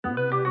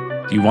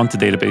You want the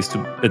database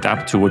to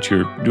adapt to what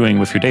you're doing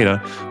with your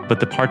data. But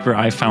the part where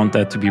I found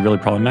that to be really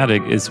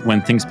problematic is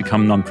when things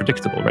become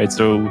non-predictable, right?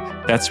 So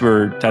that's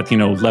where that,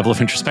 level of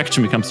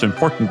introspection becomes so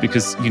important,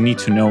 because you need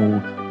to know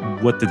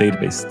what the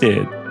database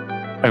did.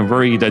 I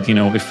worry that,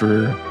 if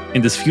we're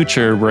in this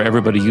future where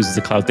everybody uses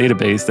a cloud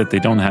database that they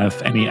don't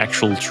have any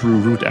actual true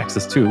root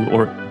access to,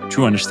 or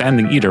true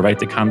understanding either, right?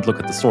 They can't look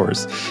at the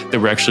source,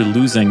 that we're actually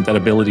losing that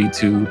ability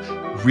to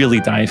really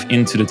dive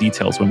into the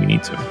details when we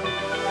need to.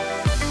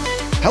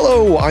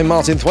 Hello, I'm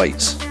Martin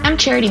Thwaites. I'm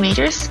Charity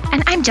Majors.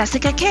 And I'm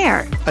Jessica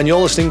Kerr. And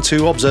you're listening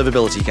to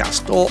Observability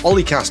Cast, or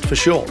o11ycast for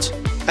short.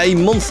 A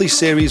monthly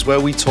series where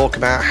we talk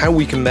about how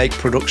we can make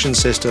production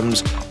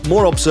systems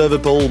more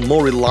observable,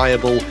 more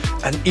reliable,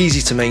 and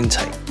easy to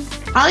maintain.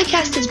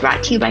 o11ycast is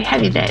brought to you by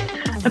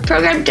HeavyBit, a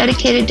program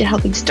dedicated to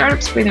helping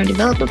startups bring their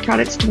developer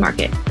products to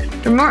market.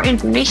 For more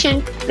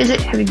information,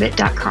 visit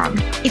heavybit.com.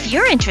 If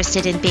you're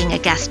interested in being a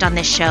guest on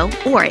this show,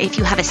 or if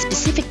you have a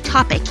specific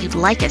topic you'd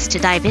like us to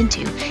dive into,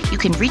 you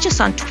can reach us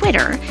on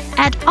Twitter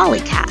at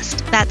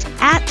o11ycast. That's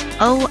at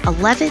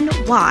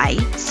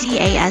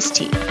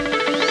o11ycast.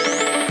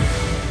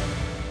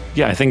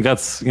 Yeah, I think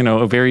that's,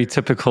 a very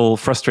typical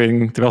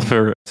frustrating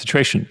developer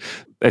situation.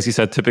 As you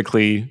said,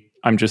 typically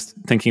I'm just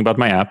thinking about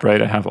my app,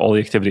 right? I have all the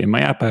activity in my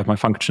app, I have my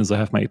functions, I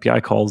have my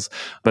API calls,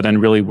 but then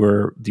really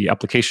where the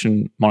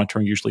application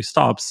monitoring usually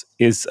stops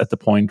is at the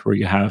point where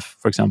you have,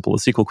 for example, a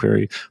SQL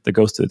query that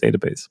goes to the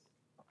database.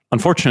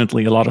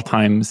 Unfortunately, a lot of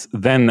times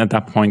then at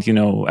that point,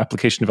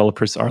 application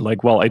developers are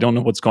like, well, I don't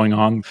know what's going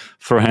on,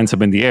 throw hands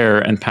up in the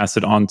air and pass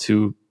it on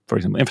to, for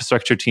example,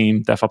 infrastructure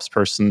team, DevOps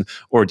person,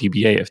 or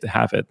DBA if they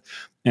have it.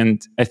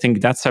 And I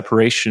think that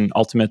separation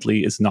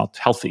ultimately is not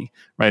healthy,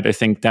 right? I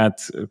think that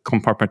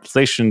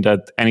compartmentalization,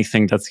 that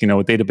anything that's, a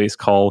database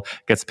call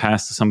gets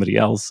passed to somebody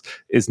else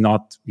is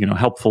not,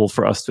 helpful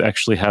for us to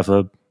actually have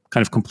a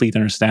kind of complete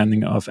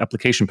understanding of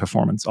application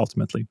performance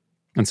ultimately.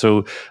 And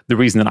so the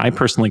reason that I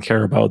personally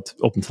care about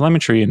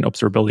OpenTelemetry and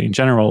observability in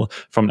general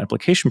from an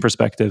application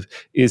perspective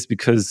is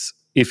because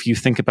if you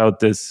think about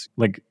this,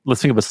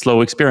 let's think about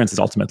slow experiences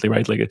ultimately,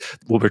 right?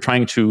 What we're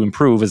trying to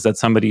improve is that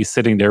somebody is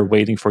sitting there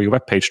waiting for your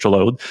web page to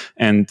load,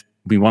 and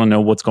we want to know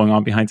what's going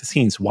on behind the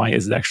scenes. Why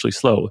is it actually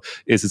slow?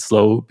 Is it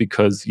slow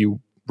because you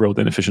wrote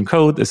inefficient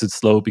code? Is it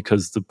slow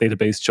because the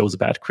database chose a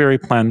bad query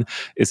plan?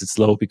 Is it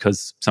slow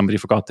because somebody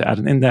forgot to add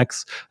an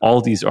index? All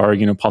of these are,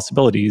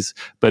 possibilities.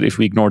 But if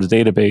we ignore the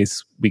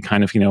database, we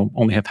kind of,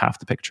 only have half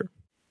the picture.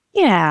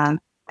 Yeah,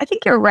 I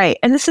think you're right.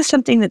 And this is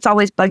something that's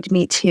always bugged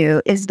me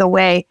too, is the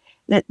way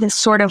that this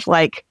sort of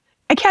I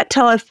can't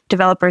tell if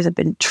developers have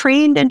been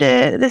trained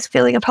into this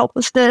feeling of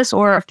helplessness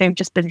or if they've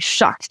just been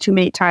shocked too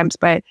many times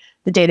by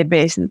the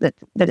database and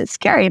that it's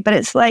scary. But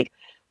it's like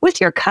with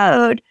your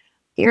code,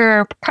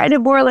 you're kind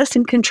of more or less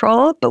in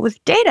control. But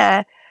with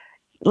data,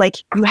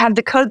 you have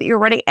the code that you're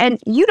running and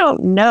you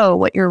don't know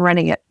what you're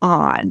running it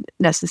on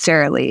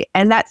necessarily.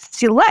 And that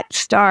select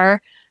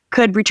star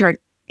could return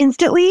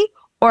instantly,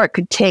 or it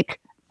could take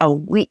a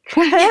week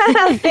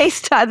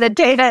based on the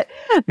data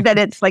that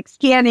it's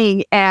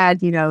scanning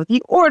and,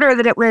 the order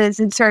that it was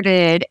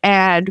inserted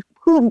and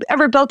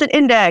whoever built an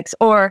index.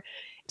 Or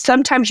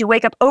sometimes you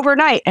wake up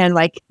overnight and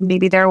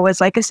maybe there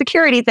was a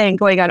security thing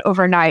going on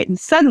overnight and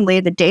suddenly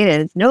the data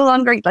is no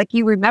longer like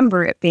you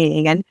remember it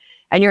being, and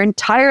your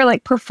entire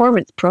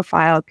performance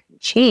profile can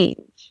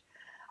change.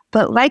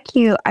 But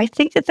I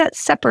think that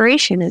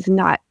separation is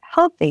not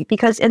healthy,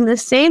 because in the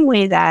same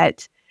way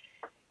that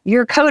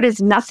your code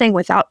is nothing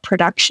without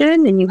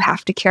production, and you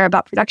have to care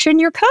about production.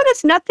 Your code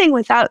is nothing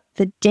without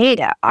the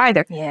data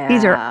either. Yeah.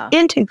 These are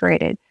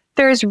integrated.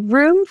 There's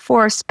room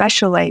for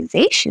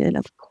specialization,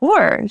 of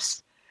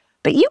course,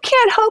 but you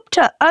can't hope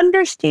to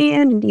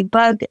understand and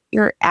debug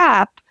your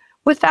app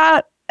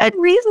without a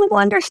reasonable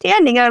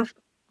understanding of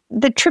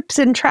the trips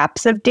and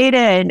traps of data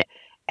and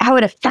how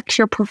it affects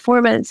your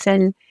performance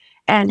and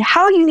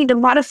how you need to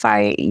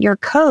modify your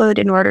code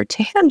in order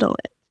to handle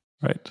it.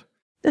 Right.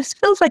 This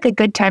feels like a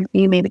good time for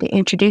you maybe to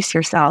introduce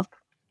yourself.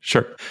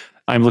 Sure.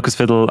 I'm Lukas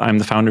Fittl. I'm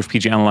the founder of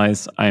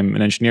pganalyze. I'm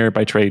an engineer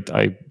by trade.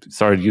 I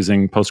started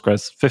using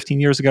Postgres 15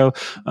 years ago.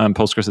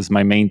 Postgres is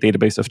my main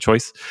database of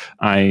choice.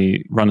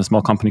 I run a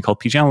small company called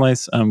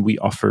pganalyze. We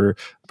offer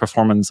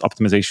performance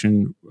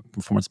optimization,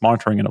 performance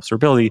monitoring, and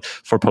observability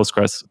for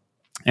Postgres.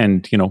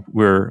 And,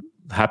 we're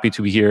happy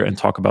to be here and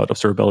talk about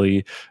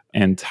observability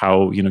and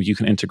how, you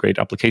can integrate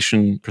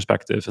application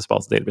perspective as well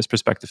as database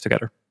perspective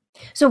together.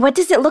 So what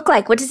does it look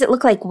like? What does it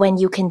look like when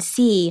you can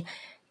see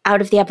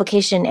out of the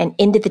application and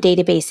into the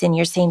database in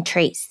your same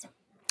trace?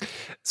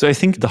 So I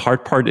think the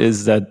hard part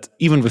is that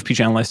even with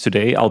pganalyze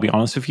today, I'll be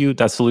honest with you,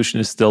 that solution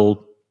is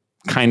still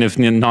kind of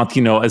not,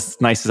 as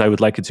nice as I would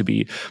like it to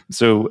be.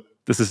 So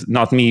this is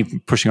not me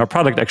pushing our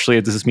product,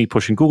 actually. This is me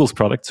pushing Google's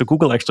product. So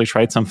Google actually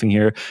tried something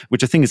here,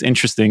 which I think is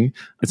interesting.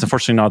 It's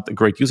unfortunately not a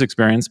great user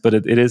experience, but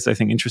it is, I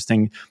think,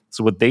 interesting.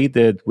 So what they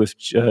did with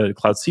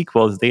Cloud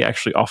SQL is they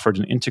actually offered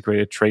an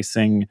integrated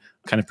tracing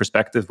kind of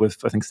perspective with,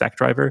 I think,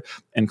 Stackdriver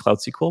and Cloud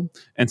SQL.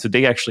 And so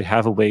they actually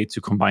have a way to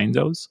combine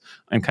those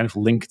and kind of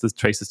link the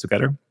traces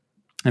together.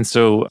 And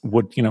so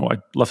what,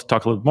 I'd love to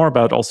talk a little bit more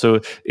about also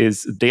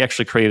is they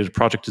actually created a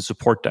project to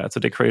support that. So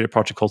they created a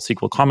project called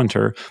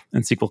Sqlcommenter,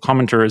 and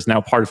Sqlcommenter is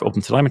now part of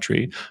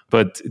OpenTelemetry.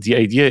 But the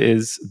idea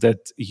is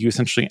that you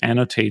essentially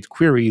annotate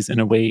queries in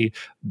a way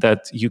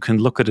that you can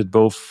look at it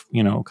both,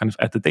 kind of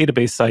at the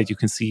database side, you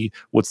can see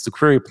what's the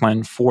query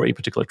plan for a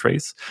particular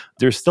trace.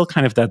 There's still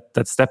kind of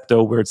that step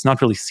though, where it's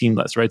not really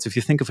seamless, right? So if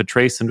you think of a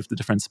trace and of the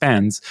different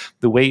spans,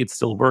 the way it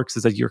still works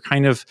is that you're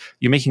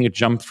making a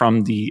jump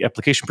from the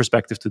application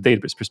perspective to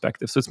database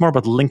perspective. So it's more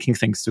about linking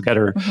things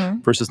together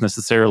versus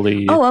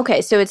necessarily... Oh,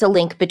 okay. So it's a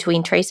link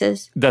between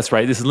traces? That's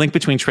right. This is a link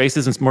between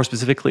traces, and more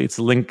specifically, it's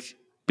a link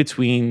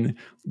between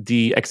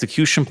the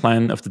execution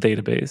plan of the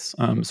database.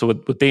 So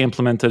what they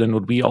implemented and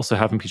what we also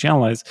have in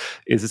pganalyze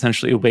is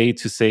essentially a way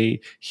to say,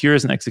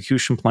 here's an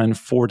execution plan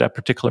for that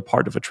particular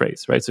part of a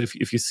trace, right? So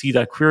if you see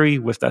that query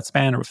with that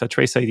span or with that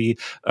trace ID,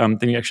 then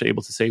you're actually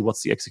able to say,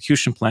 what's the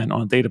execution plan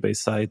on a database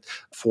side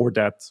for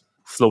that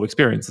flow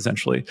experience,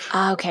 essentially.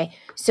 Okay.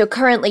 So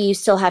currently you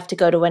still have to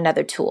go to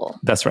another tool.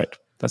 That's right.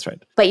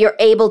 But you're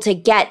able to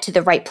get to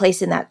the right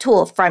place in that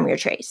tool from your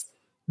trace.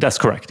 That's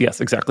correct.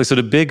 Yes, exactly. So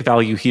the big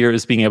value here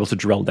is being able to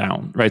drill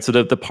down, right? So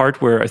the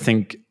part where I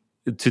think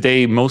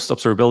today most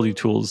observability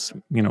tools,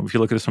 if you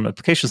look at it from the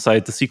application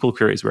side, the SQL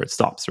query is where it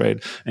stops,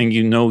 right? And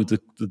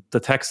the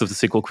text of the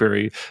SQL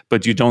query,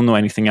 but you don't know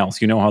anything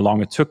else. You know how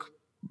long it took,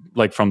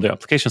 like from the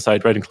application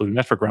side, right, including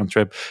network round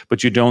trip,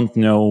 but you don't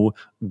know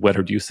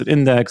whether it used an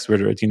index,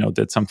 whether it,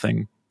 did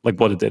something like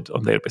what it did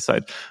on the database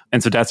side.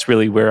 And so that's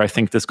really where I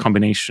think this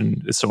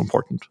combination is so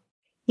important.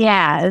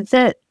 Yeah,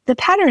 the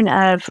pattern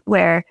of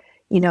where,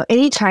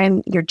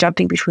 anytime you're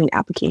jumping between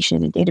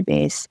application and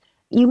database,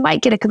 you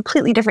might get a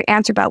completely different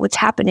answer about what's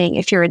happening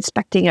if you're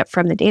inspecting it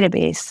from the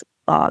database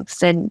logs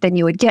than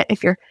you would get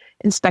if you're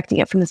inspecting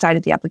it from the side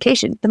of the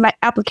application. The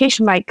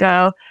application might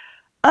go,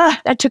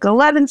 that took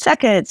 11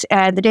 seconds.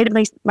 And the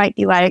database might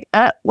be like,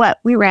 what?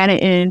 We ran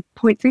it in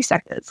 0.3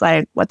 seconds.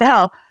 Like, what the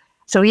hell?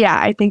 So yeah,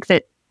 I think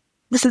that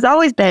this has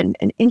always been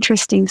an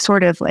interesting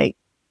sort of like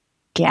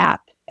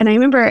gap. And I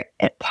remember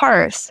at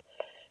Parse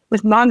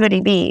with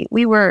MongoDB,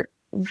 we were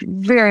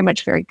very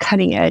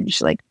cutting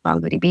edge, like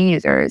MongoDB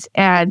users.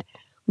 And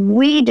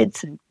we did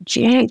some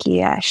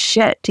janky ass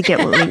shit to get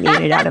what we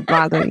needed out of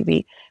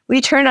MongoDB.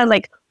 We turned on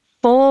like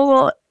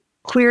full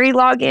query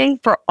logging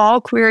for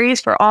all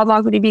queries for all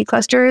MongoDB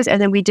clusters.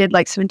 And then we did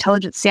like some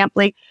intelligent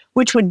sampling,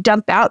 which would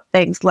dump out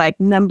things like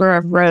number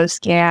of row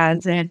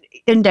scans and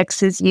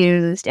indexes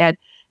used and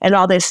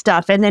all this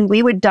stuff. And then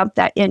we would dump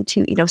that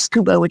into,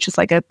 Scuba, which is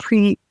like a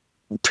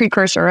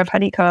precursor of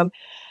Honeycomb.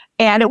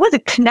 And it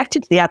wasn't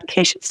connected to the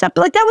application stuff,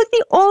 but like that was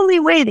the only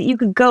way that you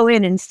could go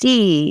in and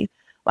see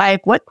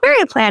like what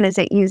query plan is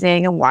it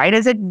using and why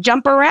does it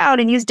jump around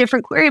and use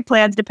different query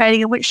plans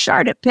depending on which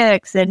shard it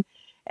picks and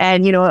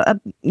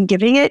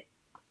giving it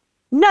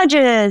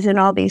nudges and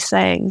all these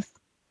things.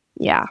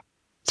 Yeah.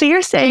 So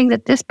you're saying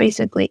that this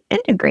basically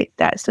integrates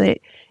that so that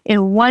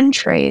in one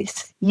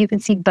trace, you can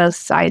see both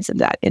sides of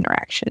that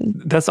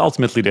interaction. That's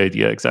ultimately the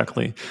idea,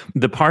 exactly.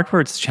 The part where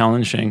it's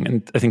challenging,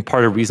 and I think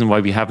part of the reason why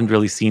we haven't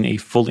really seen a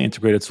fully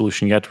integrated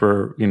solution yet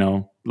where,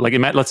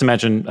 let's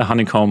imagine a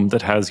Honeycomb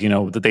that has, the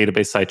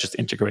database side just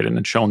integrated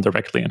and shown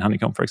directly in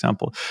Honeycomb, for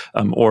example,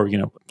 or,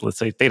 let's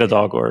say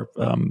Datadog or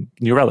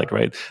New Relic,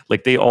 right?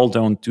 Like they all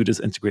don't do this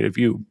integrated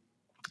view.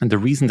 And the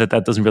reason that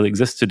doesn't really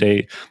exist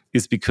today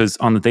is because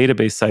on the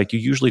database side, you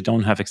usually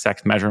don't have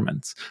exact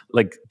measurements.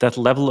 Like that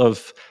level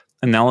of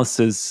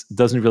analysis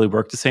doesn't really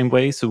work the same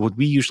way. So what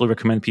we usually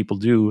recommend people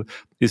do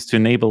is to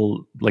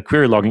enable like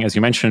query logging, as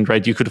you mentioned,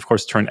 right? You could, of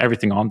course, turn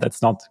everything on.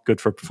 That's not good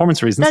for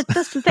performance reasons.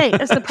 That's the thing.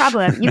 That's the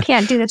problem. You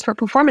can't do this for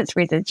performance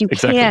reasons. You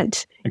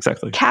can't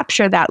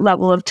capture that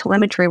level of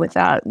telemetry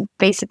without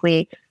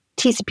basically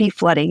TCP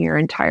flooding your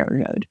entire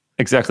node.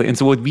 Exactly. And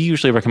so what we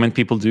usually recommend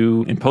people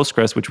do in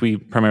Postgres, which we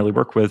primarily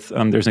work with,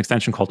 there's an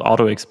extension called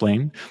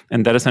auto-explain,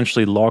 and that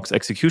essentially logs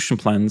execution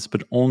plans,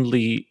 but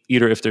only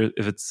either if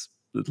it's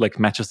like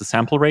matches the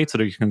sample rate, so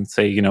that you can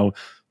say, do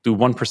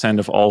 1%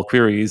 of all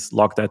queries,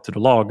 log that to the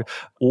log,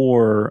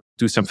 or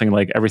do something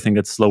like everything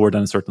that's slower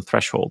than a certain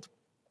threshold.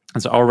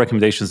 And so our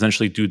recommendation is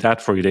essentially do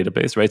that for your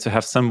database, right? So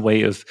have some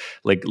way of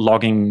like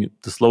logging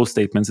the slow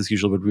statements is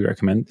usually what we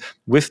recommend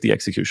with the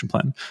execution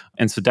plan.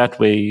 And so that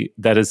way,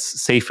 that is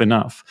safe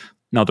enough.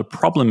 Now, the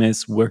problem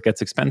is where it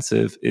gets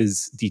expensive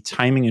is the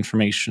timing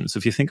information. So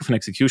if you think of an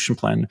execution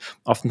plan,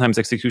 oftentimes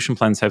execution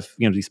plans have,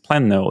 these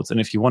plan nodes. And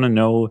if you want to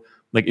know,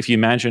 like if you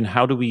imagine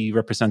how do we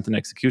represent an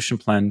execution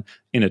plan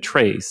in a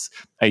trace,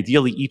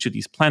 ideally each of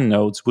these plan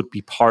nodes would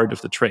be part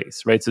of the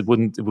trace, right? So it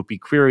would be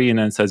query and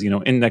then it says,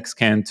 index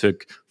scan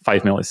took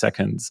 5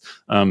 milliseconds,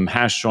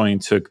 hash join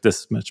took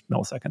this much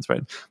milliseconds,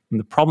 right? And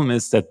the problem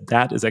is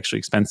that is actually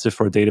expensive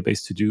for a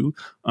database to do.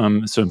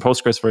 So in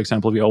Postgres, for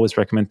example, we always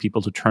recommend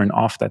people to turn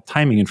off that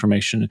timing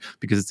information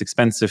because it's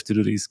expensive to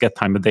do these get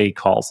time of day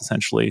calls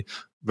essentially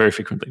very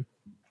frequently.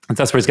 And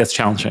that's where it gets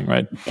challenging,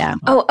 right? Yeah.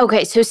 Oh,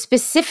 okay. So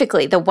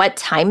specifically, the what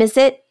time is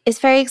it is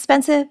very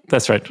expensive?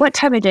 That's right. What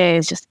time of day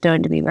is just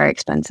known to be very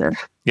expensive?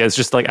 Yeah, it's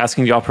just like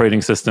asking the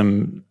operating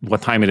system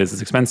what time it is.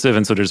 It's expensive.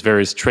 And so there's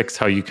various tricks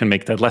how you can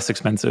make that less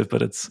expensive,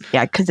 but it's...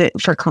 Yeah, because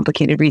for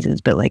complicated reasons,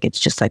 but like it's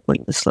just like one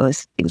of the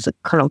slowest things the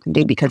kernel can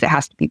do because it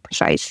has to be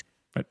precise.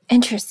 Right.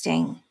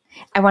 Interesting.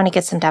 I want to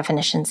get some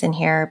definitions in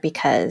here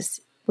because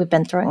we've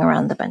been throwing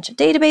around a bunch of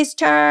database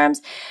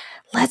terms.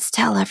 Let's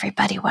tell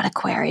everybody what a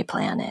query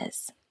plan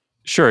is.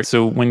 Sure.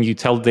 So when you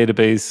tell the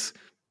database,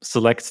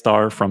 select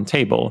star from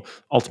table,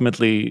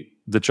 ultimately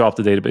the job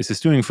the database is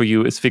doing for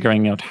you is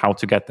figuring out how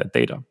to get that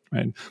data,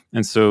 right?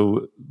 And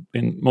so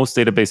in most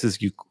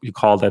databases, you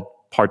call that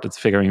part that's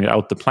figuring it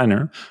out the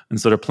planner. And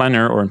so the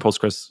planner, or in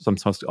Postgres,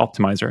 sometimes the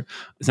optimizer,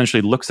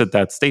 essentially looks at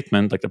that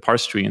statement, like the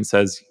parse tree, and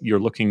says, you're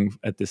looking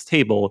at this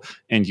table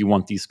and you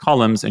want these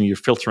columns and you're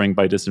filtering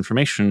by this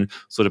information.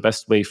 So the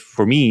best way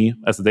for me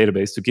as a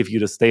database to give you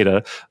this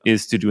data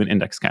is to do an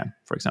index scan,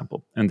 for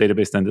example. And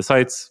database then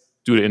decides,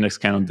 do the index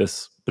scan on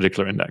this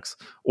particular index.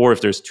 Or if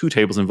there's two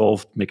tables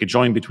involved, make a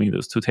join between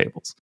those two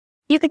tables.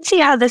 You can see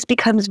how this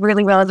becomes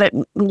really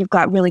relevant when you've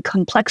got really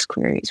complex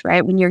queries,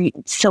 right? When you're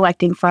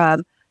selecting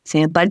from,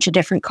 say, a bunch of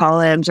different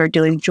columns or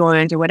doing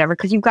joins or whatever,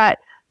 because you've got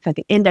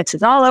the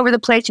indexes all over the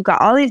place. You've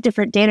got all these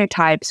different data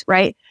types,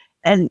 right?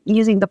 And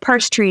using the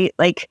parse tree,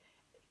 like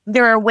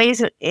there are ways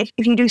that if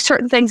you do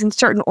certain things in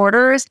certain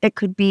orders, it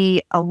could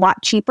be a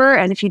lot cheaper.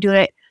 And if you do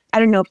it, I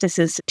don't know if this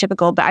is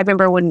typical, but I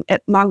remember when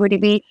at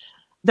MongoDB,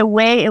 the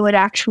way it would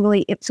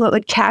actually, so it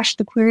would cache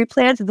the query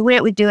plans. The way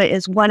it would do it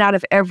is 1 out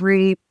of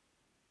every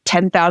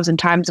 10,000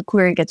 times a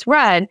query gets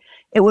run,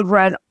 it would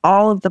run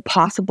all of the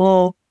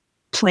possible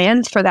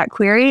plans for that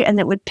query, and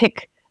it would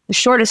pick the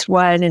shortest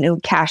one and it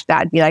would cache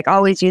that and be like,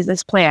 always use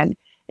this plan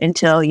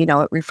until,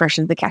 it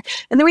refreshes the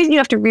cache. And the reason you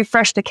have to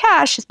refresh the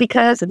cache is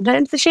because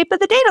sometimes the shape of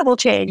the data will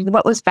change.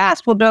 What was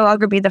fast will no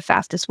longer be the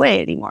fastest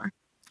way anymore.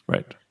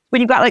 Right. When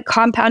you've got like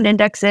compound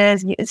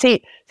indexes,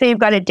 say you've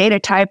got a data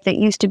type that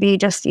used to be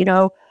just,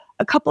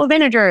 a couple of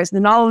integers, and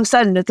then all of a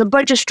sudden it's a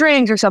bunch of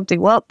strings or something.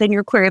 Well, then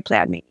your query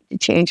plan may need to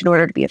change in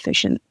order to be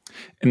efficient.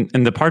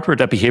 And the part where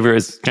that behavior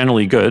is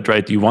generally good,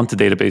 right? You want the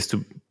database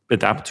to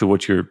adapt to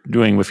what you're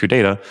doing with your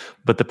data.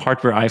 But the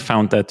part where I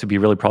found that to be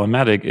really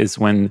problematic is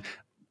when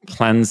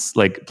plans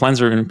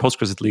are in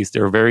Postgres, at least,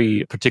 they're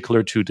very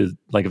particular to the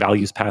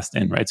values passed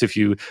in, right? So if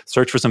you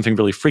search for something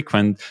really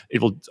frequent,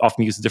 it will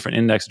often use a different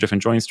index, a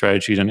different join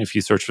strategy than if you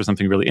search for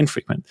something really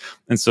infrequent.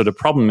 And so the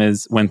problem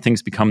is when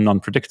things become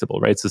non-predictable,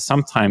 right? So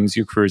sometimes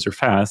your queries are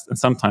fast and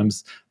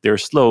sometimes they're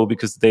slow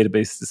because the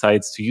database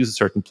decides to use a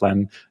certain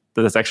plan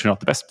that's actually not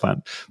the best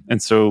plan.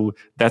 And so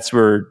that's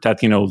where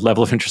that,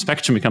 level of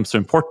introspection becomes so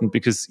important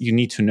because you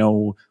need to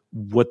know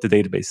what the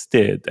database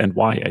did and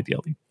why,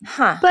 ideally.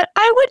 But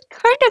I would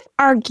kind of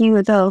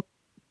argue, though,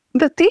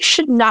 that these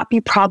should not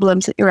be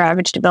problems that your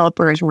average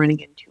developer is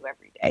running into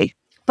every day.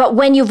 But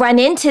when you run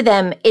into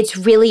them, it's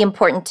really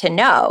important to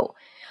know,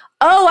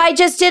 I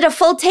just did a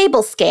full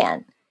table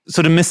scan.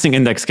 So the missing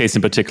index case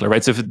in particular,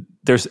 right? So if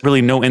there's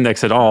really no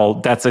index at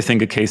all, that's, I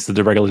think, a case that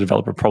the regular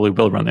developer probably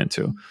will run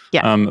into.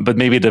 Yeah. But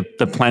maybe the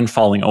plan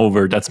falling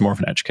over, that's more of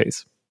an edge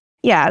case.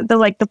 Yeah,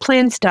 the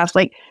plan stuff,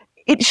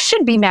 it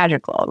should be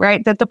magical,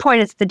 right? That the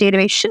point is the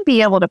database should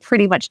be able to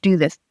pretty much do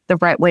this the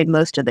right way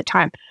most of the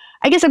time.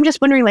 I guess I'm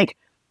just wondering,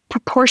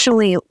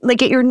 proportionally,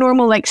 at your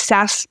normal,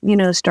 SaaS,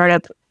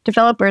 startup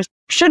developers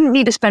shouldn't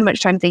need to spend much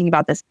time thinking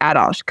about this at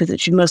all because it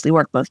should mostly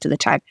work most of the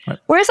time. Right.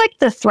 Whereas,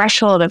 the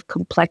threshold of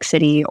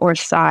complexity or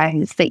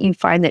size that you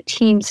find that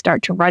teams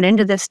start to run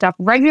into this stuff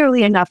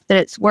regularly enough that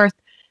it's worth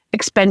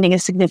expending a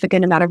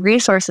significant amount of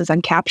resources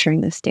on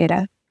capturing this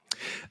data.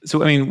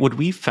 So, what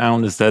we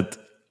found is that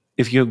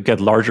if you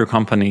get larger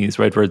companies,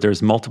 right, where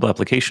there's multiple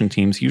application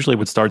teams, usually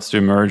what starts to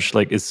emerge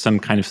is some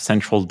kind of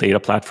central data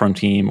platform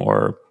team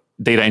or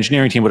data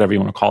engineering team, whatever you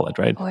want to call it,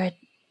 right? Or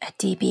a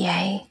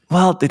DBA.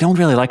 Well, they don't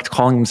really like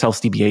calling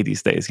themselves DBA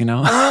these days,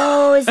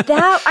 Oh, is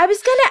that? I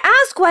was going to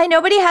ask why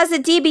nobody has a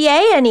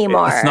DBA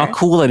anymore. It's not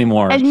cool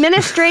anymore.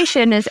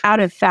 Administration is out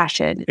of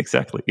fashion.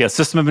 Exactly. Yeah,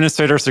 system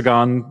administrators are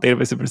gone.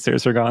 Database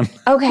administrators are gone.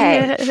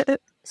 Okay.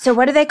 So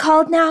what are they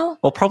called now?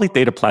 Well, probably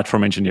data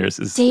platform engineers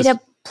is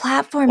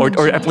platform or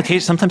engineer. application,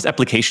 sometimes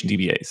application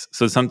DBAs.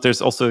 So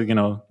there's also,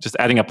 just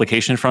adding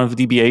application in front of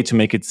the DBA to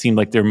make it seem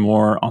like they're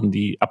more on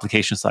the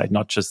application side,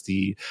 not just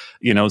the,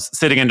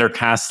 sitting in their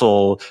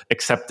castle,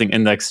 accepting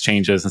index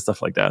changes and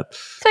stuff like that.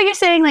 So you're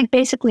saying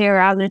basically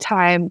around the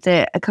time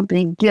that a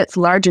company gets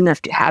large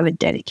enough to have a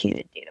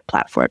dedicated data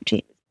platform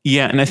team.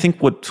 Yeah, and I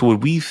think what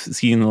we've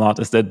seen a lot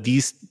is that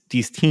these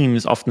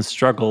teams often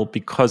struggle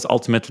because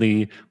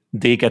ultimately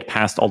they get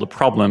past all the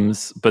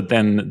problems, but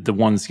then the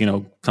ones,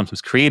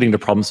 sometimes creating the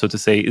problems, so to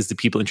say, is the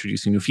people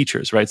introducing new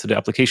features, right? So the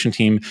application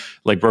team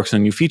works on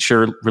a new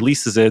feature,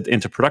 releases it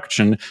into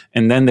production,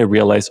 and then they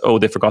realize,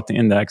 they forgot the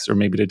index, or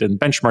maybe they didn't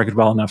benchmark it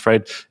well enough,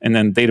 right? And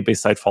then database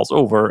side falls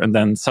over, and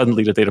then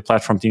suddenly the data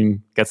platform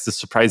team gets this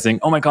surprising,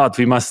 oh my God,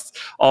 we must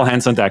all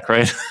hands on deck,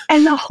 right?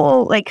 And the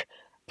whole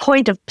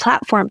point of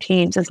platform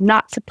teams is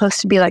not supposed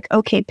to be like,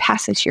 okay,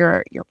 pass us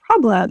your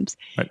problems.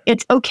 Right.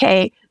 It's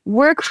okay,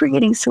 we're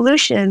creating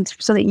solutions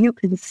so that you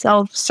can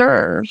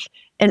self-serve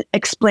and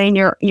explain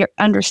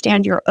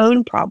understand your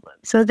own problem.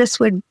 So this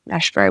would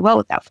mesh very well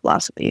with that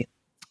philosophy.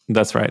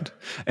 That's right.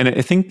 And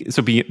I think,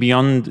 so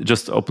beyond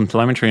just open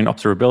telemetry and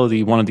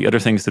observability, one of the other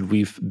things that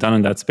we've done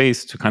in that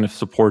space to kind of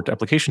support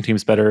application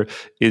teams better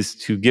is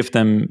to give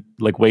them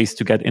like ways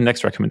to get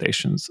index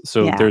recommendations.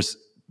 So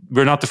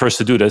we're not the first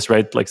to do this,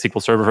 right? Like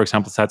SQL Server, for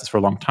example, has had this for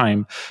a long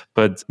time.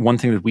 But one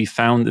thing that we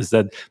found is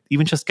that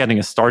even just getting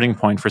a starting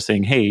point for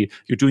saying, hey,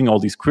 you're doing all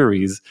these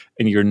queries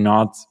and you're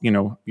not, you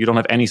don't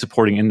have any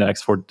supporting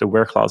index for the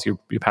where clause you're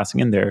passing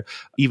in there.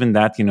 Even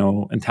that,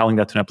 and telling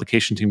that to an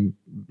application team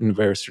in a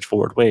very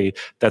straightforward way,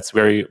 that's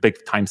very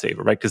big time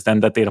saver, right? Because then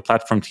that data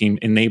platform team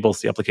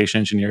enables the application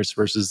engineers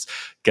versus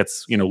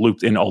gets,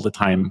 looped in all the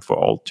time for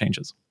all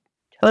changes.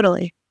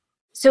 Totally.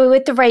 So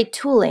with the right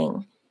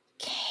tooling,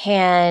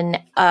 can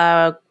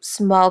a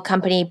small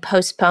company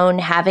postpone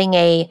having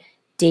a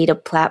data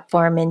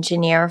platform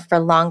engineer for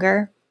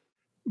longer?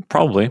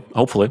 Probably,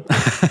 hopefully.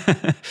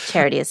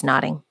 Charity is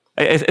nodding.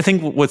 I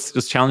think what's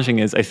just challenging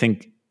is I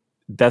think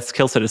that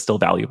skill set is still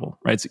valuable,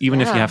 right? So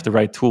even if you have the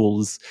right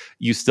tools,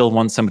 you still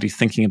want somebody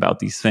thinking about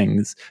these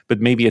things,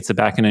 but maybe it's a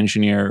backend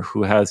engineer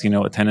who has,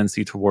 a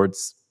tendency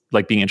towards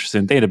like being interested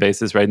in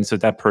databases, right? And so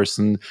that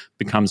person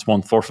becomes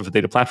 1/4 of a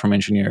data platform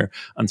engineer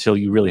until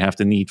you really have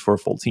the need for a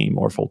full team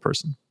or a full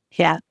person.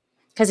 Yeah.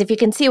 Because if you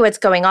can see what's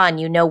going on,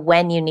 you know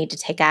when you need to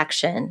take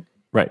action.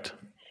 Right.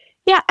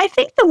 Yeah, I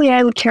think the way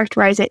I would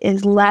characterize it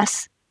is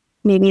less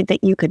maybe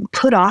that you could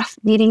put off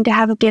needing to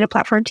have a data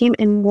platform team,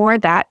 and more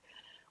that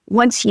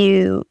once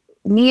you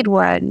need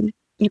one,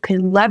 you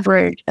can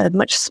leverage a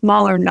much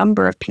smaller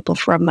number of people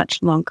for a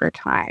much longer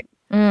time.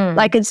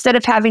 Like instead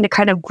of having to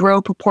kind of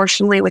grow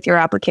proportionally with your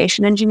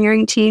application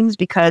engineering teams,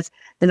 because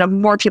the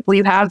more people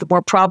you have, the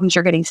more problems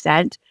you're getting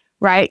sent,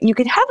 right? You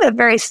could have a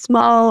very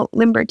small,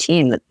 limber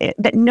team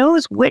that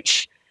knows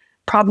which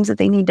problems that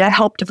they need to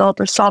help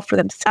developers solve for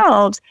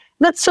themselves.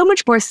 And that's so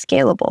much more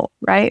scalable,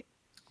 right?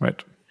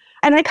 Right.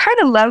 And I kind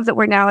of love that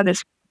we're now in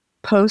this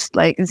post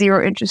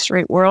zero interest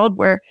rate world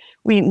where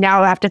we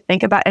now have to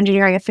think about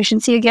engineering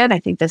efficiency again. I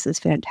think this is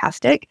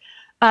fantastic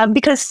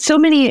because so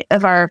many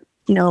of our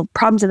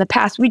problems in the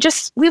past, we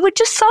would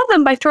just solve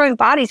them by throwing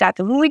bodies at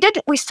them. And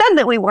we said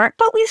that we weren't,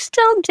 but we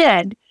still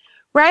did,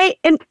 right?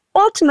 And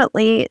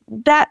ultimately,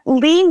 that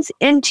leans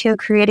into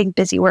creating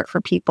busy work for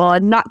people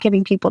and not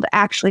giving people to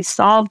actually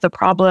solve the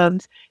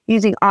problems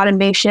using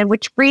automation,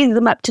 which frees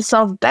them up to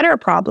solve better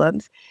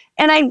problems.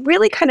 And I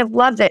really kind of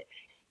love that,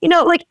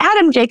 like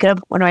Adam Jacob,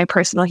 one of my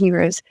personal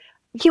heroes,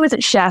 he was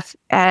at Chef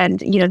and,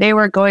 they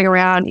were going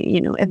around,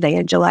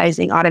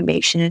 evangelizing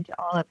automation to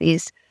all of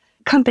these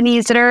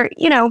companies that are,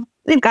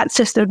 they've got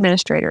system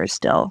administrators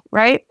still,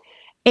 right?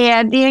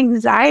 And the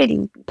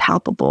anxiety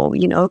palpable,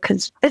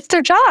 because it's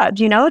their job,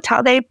 it's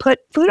how they put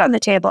food on the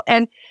table.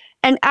 And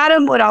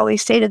Adam would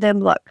always say to them,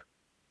 look,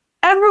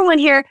 everyone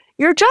here,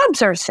 your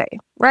jobs are safe,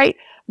 right?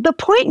 The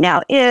point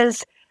now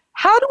is,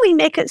 how do we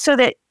make it so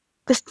that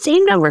the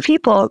same number of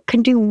people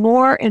can do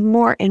more and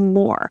more and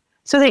more,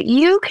 so that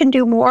you can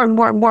do more and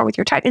more and more with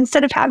your time,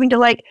 instead of having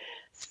to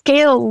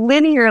scale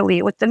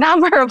linearly with the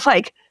number of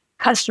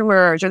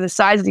customers or the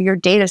size of your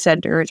data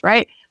centers,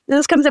 right?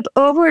 This comes up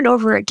over and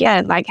over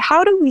again.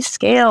 How do we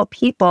scale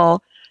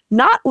people,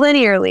 not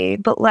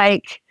linearly, but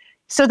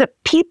so that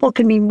people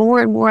can be more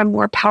and more and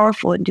more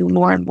powerful and do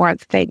more and more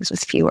things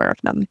with fewer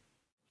of them?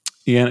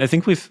 Yeah, and I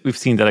think we've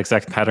seen that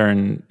exact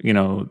pattern,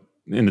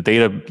 in the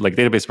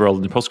database world,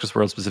 in the Postgres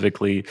world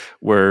specifically,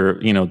 where,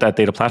 that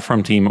data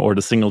platform team or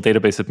the single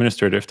database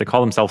administrator, if they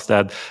call themselves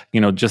that,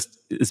 just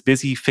is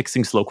busy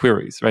fixing slow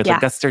queries, right? Yeah.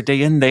 That's their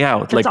day in, day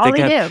out. That's all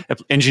they do.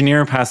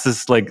 Engineer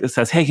passes,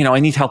 says, hey, I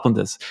need help on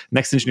this.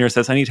 Next engineer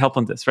says, I need help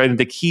on this, right? And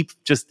they keep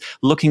just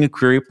looking at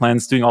query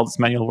plans, doing all this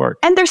manual work.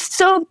 And they're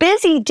so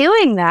busy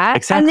doing that.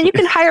 Exactly. And then you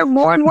can hire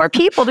more and more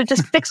people to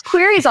just fix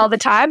queries all the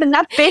time. And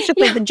that's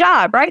basically the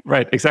job, right?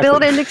 Right, exactly.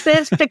 Build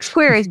indexes, fix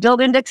queries.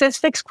 Build indexes,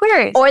 fix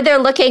queries. Or they're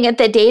looking at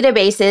the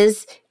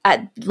databases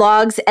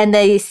logs and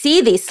they see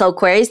these slow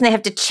queries and they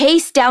have to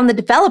chase down the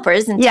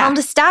developers and tell them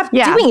to stop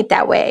doing it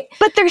that way.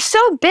 But they're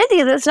so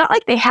busy that it's not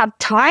like they have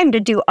time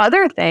to do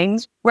other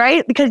things,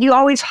 right? Because you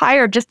always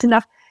hire just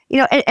enough,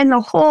 and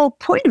the whole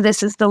point of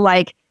this is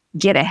to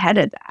get ahead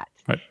of that.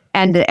 Right.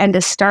 And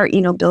to start,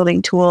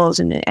 building tools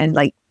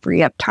and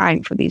free up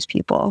time for these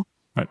people.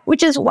 Right.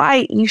 Which is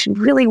why you should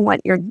really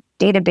want your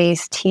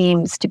database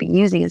teams to be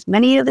using as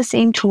many of the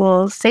same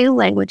tools, same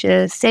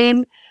languages,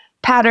 same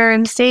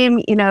patterns,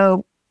 same,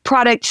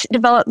 product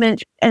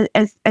development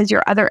as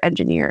your other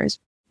engineers.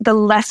 The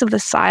less of the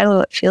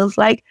silo it feels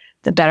like,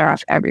 the better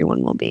off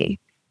everyone will be.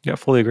 Yeah,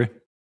 fully agree.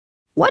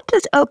 What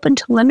does open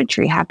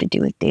telemetry have to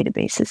do with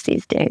databases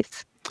these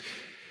days?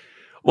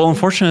 Well,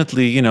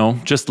 unfortunately,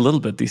 just a little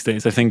bit these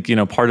days. I think,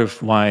 part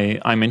of why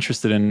I'm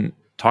interested in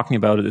talking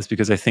about it is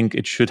because I think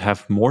it should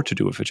have more to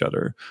do with each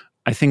other.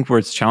 I think where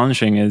it's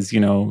challenging is,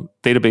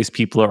 database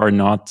people are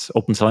not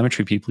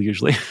OpenTelemetry people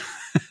usually.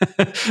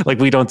 Like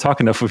we don't talk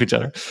enough with each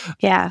other.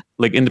 Yeah.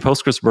 Like in the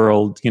Postgres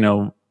world,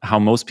 how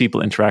most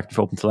people interact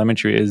with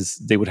OpenTelemetry is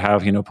they would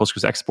have,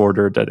 Postgres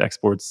exporter that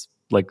exports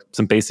like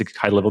some basic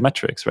high-level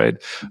metrics, right?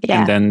 Yeah.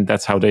 And then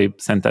that's how they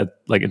send that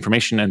like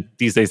information. And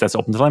these days that's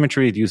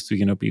OpenTelemetry. It used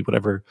to, be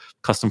whatever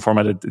custom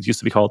format it used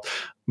to be called.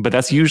 But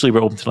that's usually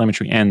where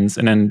OpenTelemetry ends.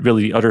 And then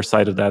really the other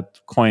side of that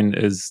coin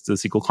is the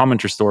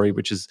Sqlcommenter story,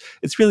 which is,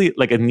 it's really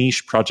like a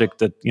niche project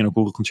that,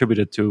 Google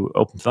contributed to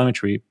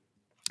OpenTelemetry.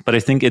 But I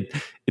think it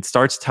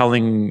starts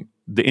telling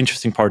the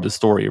interesting part of the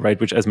story, right?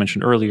 Which, as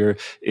mentioned earlier,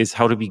 is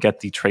how do we get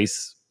the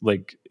trace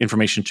like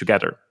information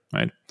together,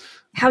 right?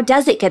 How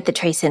does it get the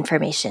trace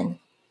information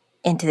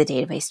into the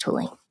database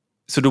tooling?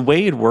 So the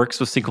way it works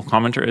with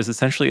Sqlcommenter is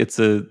essentially it's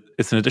an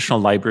additional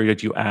library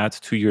that you add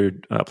to your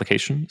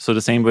application. So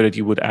the same way that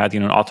you would add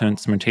an auto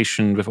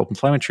instrumentation with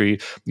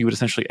OpenTelemetry, you would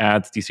essentially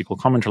add the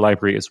Sqlcommenter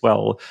library as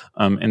well.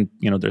 And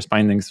there's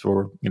bindings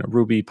for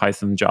Ruby,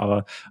 Python,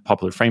 Java,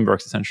 popular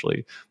frameworks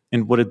essentially.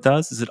 And what it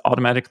does is it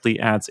automatically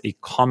adds a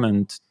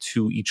comment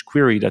to each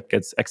query that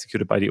gets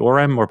executed by the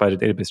ORM or by the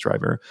database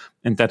driver.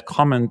 And that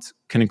comment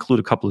can include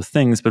a couple of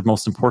things, but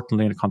most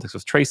importantly, in the context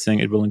of tracing,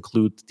 it will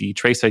include the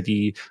trace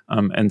ID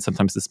and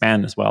sometimes the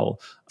span as well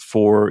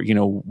for,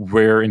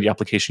 where in the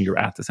application you're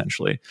at,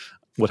 essentially.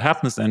 What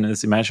happens then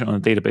is, imagine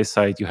on the database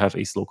side, you have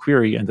a slow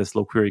query, and the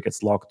slow query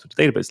gets logged to the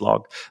database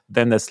log.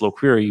 Then that slow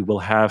query will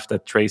have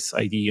that trace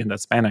ID and that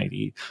span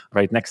ID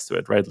right next to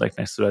it, right? Like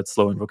next to that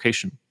slow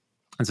invocation.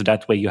 And so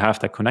that way you have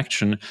that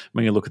connection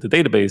when you look at the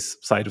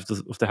database side of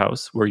the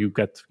house, where you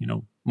get,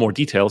 more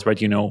details, right?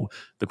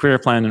 The query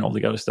plan and all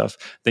the other stuff.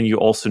 Then you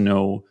also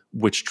know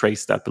which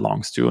trace that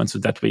belongs to. And so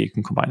that way you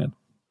can combine it.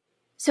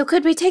 So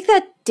could we take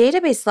that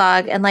database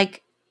log and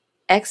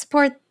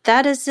export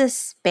that as a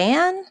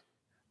span?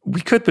 We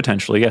could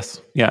potentially,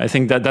 yes. Yeah, I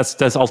think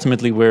that's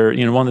ultimately where,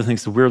 one of the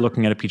things that we're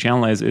looking at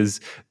pganalyze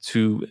is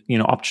to,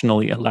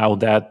 optionally allow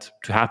that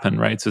to happen,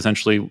 right? So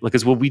essentially,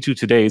 because what we do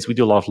today is we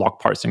do a lot of log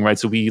parsing, right?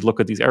 So we look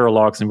at these error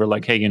logs and we're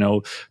like, hey,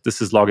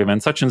 this is log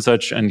event such and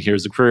such, and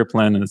here's the query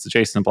plan, and it's a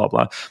JSON, blah,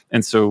 blah.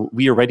 And so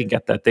we already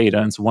get that data.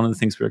 And so one of the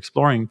things we're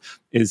exploring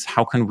is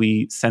how can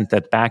we send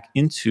that back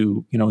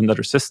into,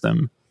 another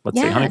system. Let's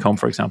say Honeycomb,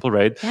 for example,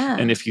 right? Yeah.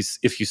 And if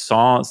you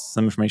saw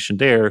some information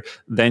there,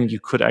 then you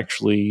could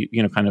actually,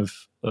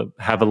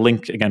 have a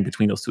link again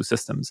between those two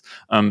systems.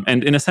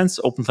 And in a sense,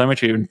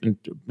 OpenTelemetry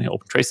and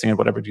open tracing and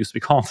whatever it used to be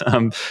called,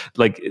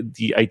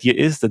 the idea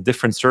is that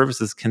different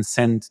services can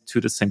send to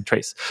the same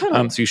trace.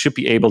 So you should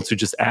be able to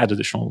just add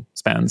additional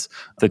spans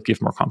that give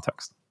more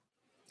context.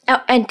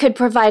 Oh, and could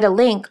provide a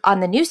link on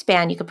the new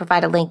span. You could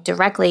provide a link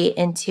directly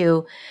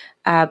into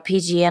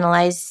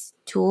pganalyze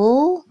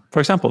tool.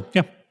 For example,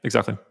 yeah.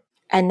 Exactly.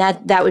 And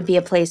that would be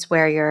a place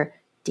where your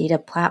data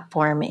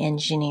platform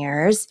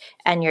engineers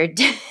and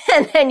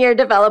your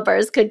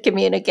developers could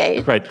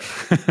communicate. Right.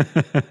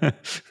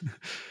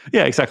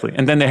 Yeah, exactly.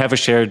 And then they have a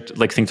shared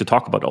thing to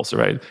talk about also,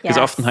 right? Because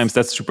oftentimes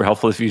that's super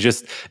helpful if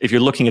you're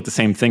looking at the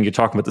same thing, you're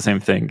talking about the same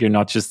thing. You're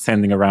not just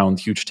sending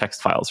around huge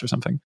text files or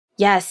something.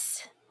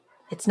 Yes.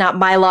 It's not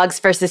my logs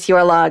versus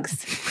your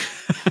logs.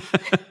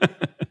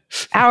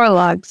 Our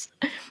logs.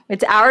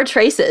 It's our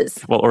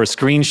traces. Well, or a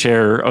screen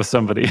share of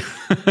somebody.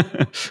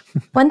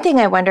 One thing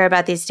I wonder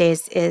about these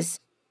days is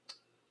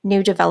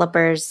new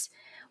developers.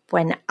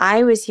 When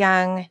I was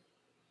young,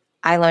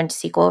 I learned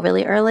SQL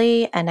really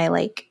early, and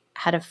I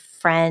had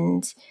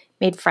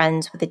made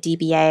friends with a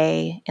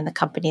DBA in the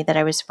company that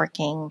I was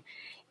working,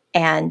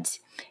 and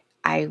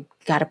I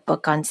got a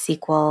book on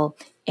SQL,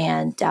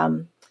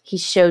 and he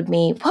showed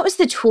me, what was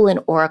the tool in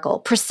Oracle?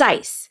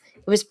 Precise.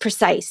 It was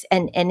Precise.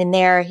 And in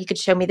there, he could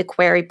show me the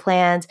query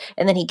plans.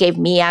 And then he gave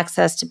me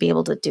access to be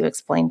able to do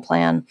explain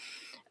plan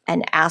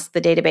and ask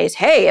the database,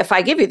 hey, if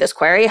I give you this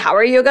query, how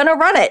are you going to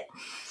run it?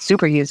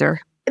 Super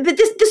user. But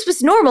this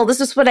was normal. This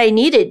was what I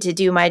needed to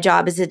do my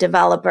job as a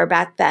developer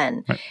back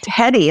then. It's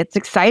heady. It's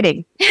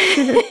exciting.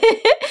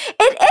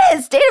 It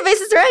is.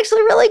 Databases are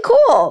actually really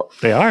cool.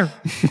 They are.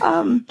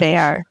 They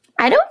are.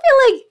 I don't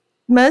feel like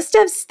most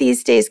devs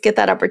these days get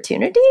that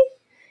opportunity,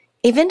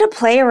 even to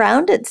play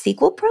around at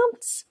SQL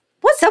prompts.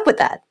 What's up with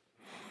that?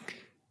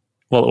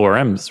 Well,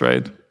 ORMs,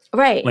 right?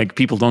 Right.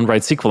 People don't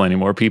write SQL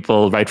anymore.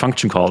 People write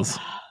function calls.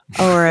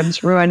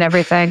 ORMs ruin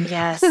everything.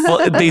 Yes.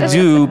 Well, they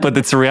do, but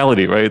it's a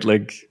reality, right?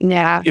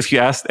 Yeah. If you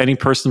ask any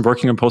person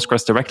working on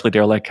Postgres directly,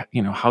 they're like,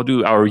 how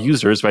do our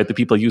users, right, the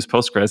people who use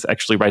Postgres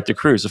actually write their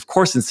queries? Of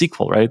course, in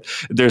SQL, right?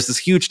 There's this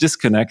huge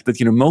disconnect that,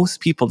 most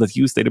people that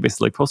use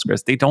databases like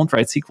Postgres, they don't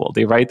write SQL.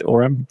 They write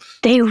ORM.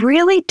 They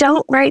really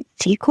don't write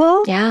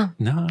SQL? Yeah.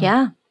 No.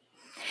 Yeah.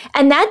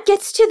 And that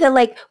gets to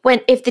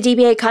if the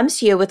DBA comes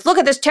to you with, look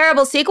at this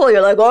terrible SQL,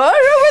 you're like, oh, I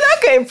don't know where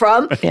that came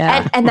from.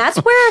 Yeah. And that's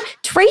where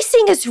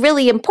tracing is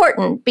really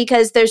important,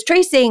 because there's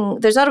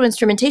auto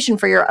instrumentation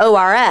for your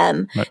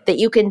ORM, right, that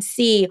you can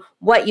see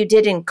what you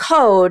did in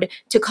code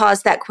to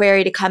cause that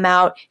query to come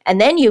out.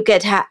 And then you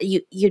get,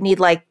 you need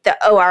the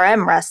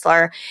ORM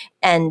wrestler,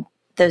 and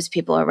those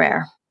people are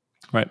rare.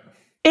 Right.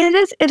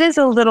 It is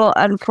a little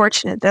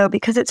unfortunate, though,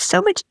 because it's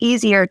so much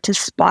easier to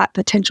spot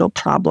potential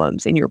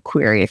problems in your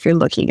query if you're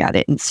looking at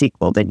it in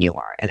SQL than you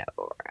are in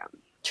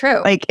ORM.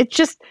 True. Like, it's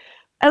just,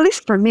 at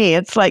least for me,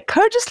 it's like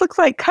code just looks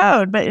like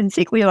code, but in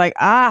SQL, you're like,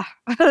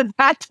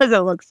 that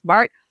doesn't look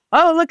smart.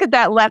 Oh, look at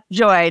that left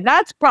join.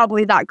 That's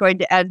probably not going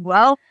to end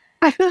well.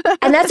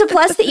 And that's a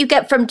plus that you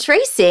get from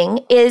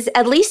tracing is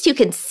at least you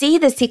can see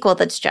the SQL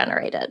that's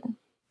generated.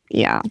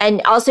 Yeah.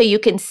 And also you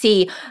can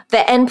see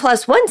the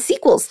N+1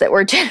 SQLs that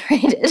were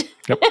generated.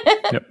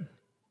 Yep.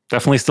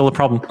 Definitely still a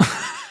problem.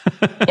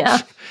 Yeah.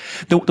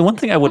 The one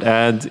thing I would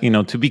add,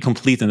 to be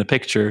complete in the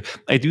picture,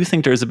 I do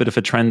think there is a bit of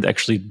a trend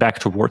actually back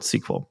towards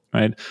SQL,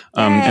 right?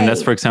 And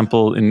that's, for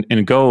example,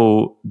 in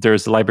Go,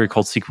 there's a library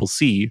called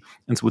SQL-C.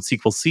 And so what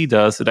SQL-C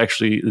does,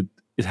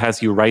 it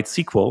has you write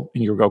SQL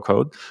in your Go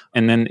code,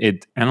 and then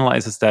it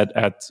analyzes that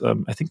at,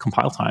 I think,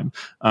 compile time,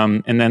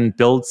 and then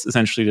builds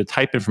essentially the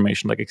type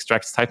information, like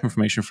extracts type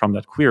information from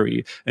that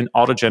query and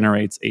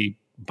auto-generates a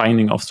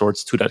binding of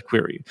sorts to that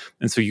query.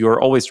 And so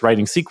you're always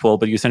writing SQL,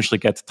 but you essentially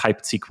get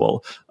typed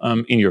SQL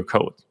in your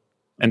code.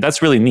 And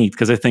that's really neat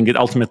because I think it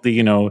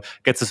ultimately,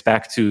 gets us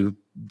back to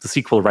the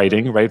SQL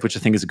writing, right? Which I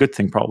think is a good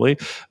thing probably.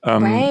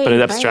 But it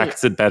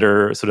abstracts it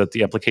better so that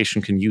the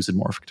application can use it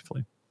more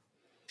effectively.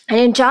 And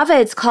in Java,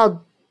 it's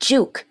called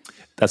Jooq.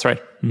 That's right.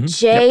 Mm-hmm.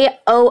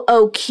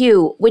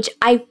 Jooq, which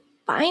I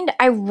find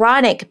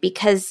ironic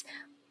because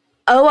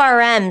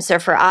ORMs are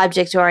for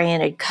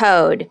object-oriented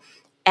code,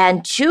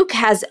 and Jooq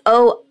has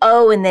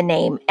OO in the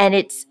name, and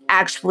it's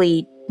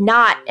actually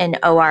not an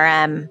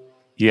ORM.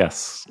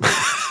 Yes.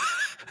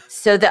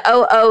 So the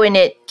OO in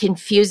it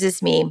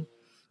confuses me.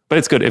 But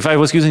it's good. If I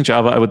was using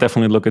Java, I would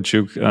definitely look at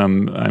Jooq.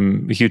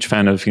 I'm a huge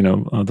fan of,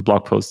 the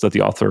blog posts that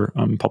the author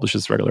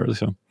publishes regularly.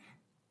 So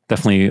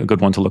definitely a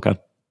good one to look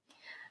at.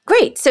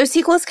 Great. So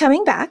SQL is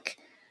coming back,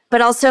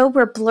 but also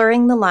we're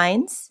blurring the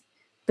lines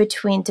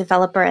between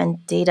developer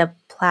and data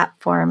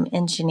platform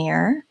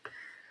engineer.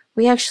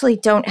 We actually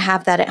don't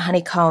have that at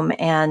Honeycomb,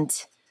 and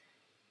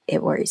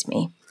it worries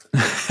me.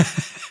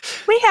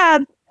 We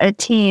have a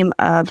team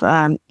of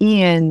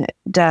Ian,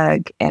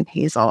 Doug, and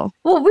Hazel.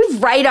 Well, we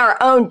write our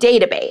own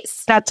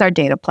database. That's our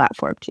data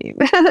platform team.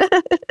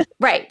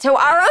 Right. So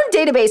our own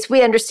database,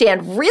 we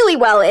understand really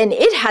well, and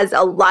it has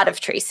a lot of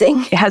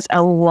tracing. It has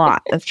a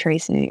lot of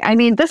tracing. I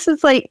mean, this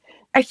is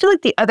I feel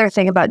like the other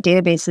thing about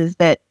databases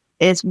that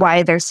is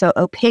why they're so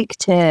opaque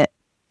to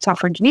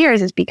software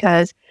engineers is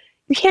because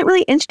you can't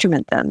really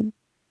instrument them,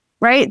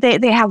 right?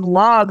 They have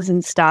logs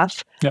and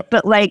stuff,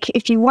 but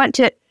if you want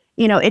to,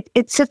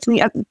 it sits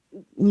me up.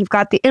 You've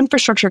got the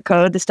infrastructure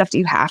code, the stuff that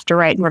you have to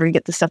write in order to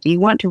get the stuff that you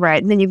want to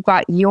write. And then you've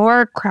got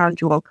your crown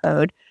jewel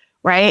code,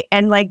 right?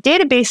 And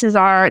databases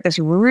are this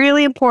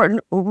really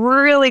important,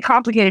 really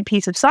complicated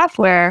piece of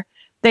software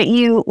that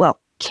you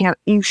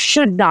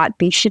should not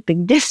be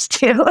shipping this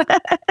to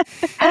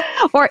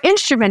or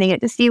instrumenting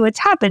it to see what's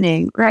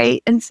happening,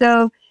 right? And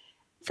so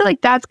I feel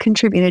like that's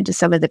contributed to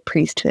some of the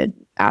priesthood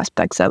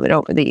aspects of it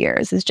over the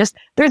years. It's just,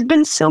 there's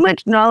been so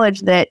much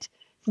knowledge that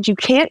you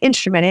can't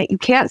instrument it, you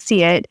can't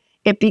see it,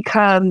 it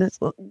becomes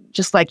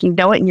just like it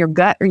in your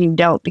gut or you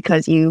don't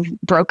because you've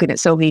broken it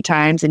so many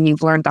times and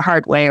you've learned the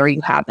hard way or you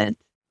haven't.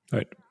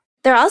 Right.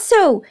 They're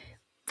also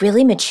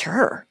really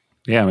mature.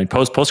 Yeah, I mean,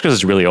 Postgres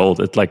is really old.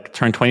 It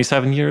turned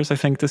 27 years, I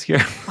think, this year.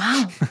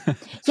 Wow.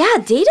 Yeah,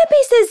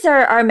 databases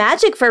are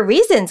magic for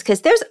reasons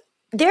because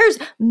there's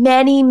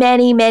many,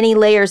 many, many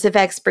layers of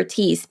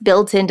expertise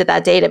built into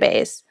that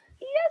database.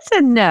 Yes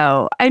and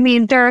no. I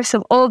mean, there are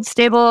some old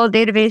stable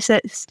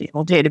databases,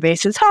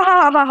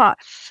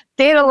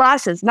 data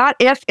losses, not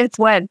if, it's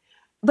when.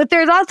 But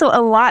there's also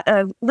a lot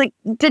of, the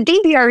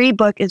DBRE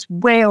book is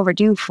way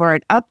overdue for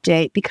an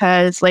update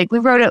because, we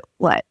wrote it,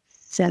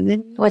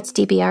 7? What's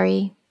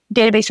DBRE?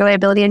 Database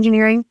Reliability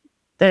Engineering,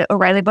 the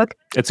O'Reilly book.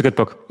 It's a good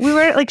book. We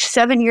wrote it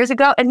 7 years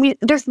ago, and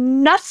there's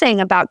nothing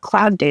about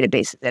cloud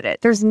databases in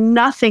it. There's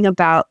nothing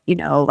about,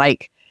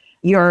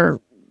 your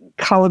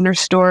columnar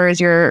stores,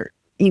 your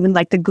even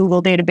the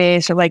Google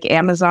database or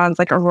Amazon's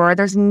Aurora.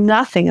 There's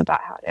nothing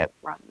about how to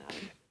run them.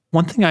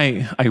 One thing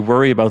I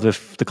worry about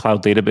with the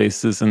cloud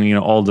databases and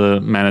all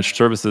the managed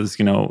services,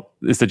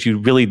 is that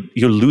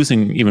you're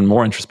losing even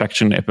more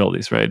introspection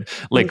abilities, right?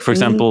 For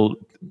example,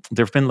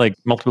 there have been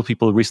multiple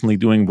people recently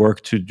doing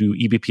work to do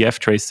eBPF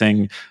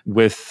tracing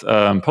with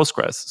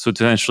Postgres. So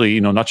to essentially,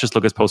 not just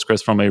look at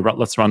Postgres from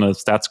let's run a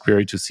stats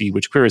query to see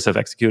which queries have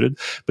executed,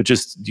 but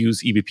just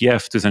use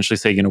eBPF to essentially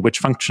say, which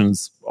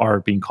functions are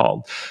being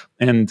called.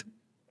 And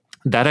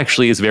that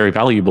actually is very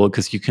valuable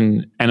because you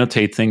can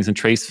annotate things and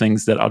trace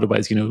things that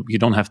otherwise, you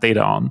don't have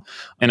data on.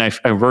 And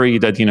I worry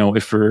that,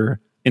 if we're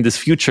in this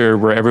future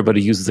where everybody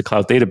uses a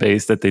cloud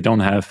database that they don't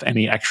have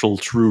any actual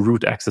true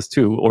root access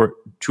to or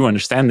true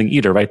understanding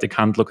either, right? They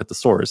can't look at the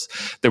source,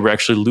 that we're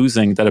actually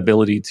losing that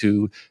ability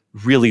to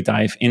really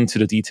dive into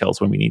the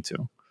details when we need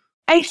to.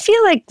 I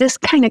feel like this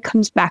kind of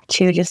comes back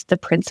to just the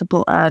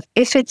principle of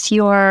if it's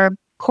your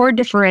core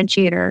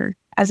differentiator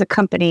as a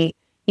company,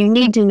 you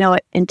need to know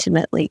it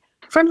intimately.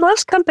 For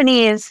most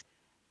companies,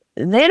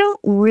 they don't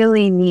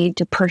really need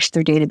to push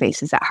their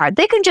databases that hard.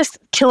 They can just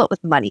kill it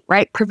with money,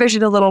 right?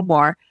 Provision a little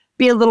more,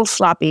 be a little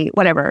sloppy,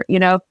 whatever,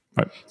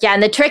 Right. Yeah,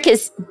 and the trick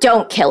is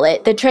don't kill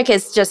it. The trick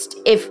is just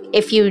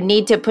if you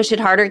need to push it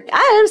harder,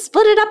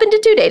 split it up into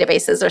 2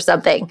 databases or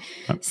something.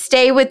 Right.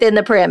 Stay within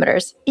the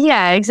parameters.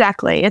 Yeah,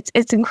 exactly.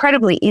 It's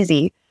incredibly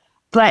easy.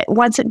 But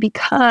once it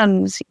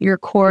becomes your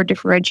core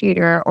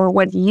differentiator, or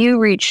when you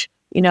reach,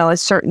 a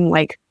certain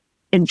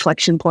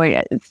inflection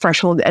point,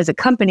 threshold as a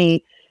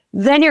company,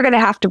 then you're going to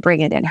have to bring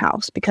it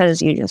in-house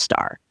because you just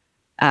are.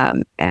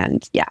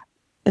 And yeah,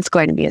 it's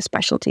going to be a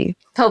specialty.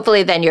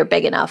 Hopefully then you're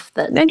big enough.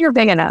 Then you're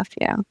big enough,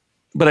 yeah.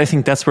 But I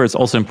think that's where it's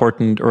also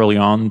important early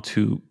on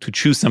to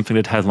choose something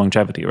that has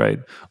longevity, right?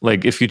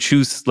 Like if you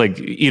choose,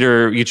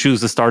 either you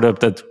choose a startup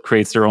that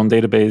creates their own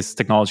database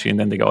technology and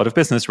then they go out of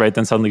business, right?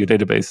 Then suddenly your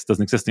database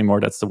doesn't exist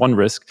anymore. That's the one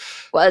risk.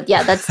 Well,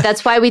 yeah,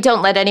 that's why we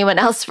don't let anyone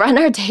else run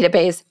our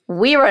database.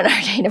 We run our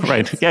database.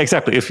 Right. Yeah,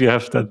 exactly. If you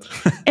have that.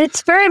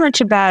 It's very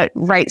much about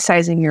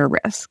right-sizing your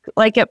risk.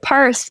 Like at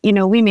Parse,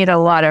 we made a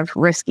lot of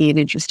risky and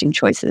interesting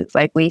choices.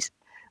 Like we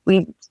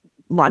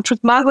launched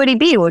with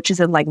MongoDB, which is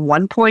in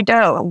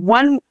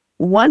 1.0,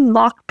 one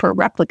lock per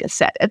replica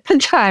set at the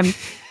time.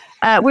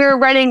 We were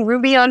running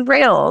Ruby on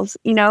Rails,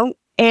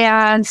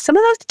 and some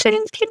of those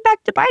things came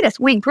back to bite us.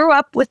 We grew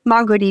up with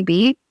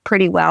MongoDB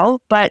pretty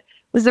well, but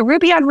it was the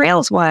Ruby on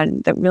Rails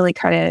one that really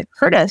kind of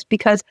hurt us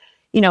because,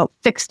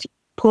 fixed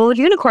pool of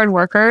unicorn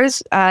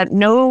workers,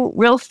 no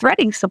real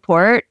threading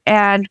support.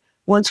 And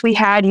once we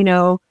had,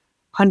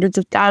 hundreds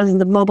of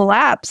thousands of mobile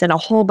apps and a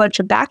whole bunch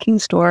of backing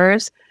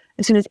stores,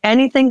 as soon as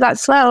anything got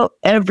slow,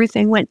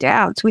 everything went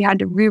down. So we had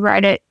to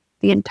rewrite it,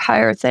 the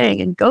entire thing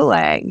in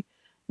Golang.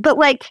 But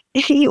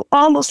you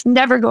almost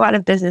never go out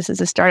of business as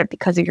a startup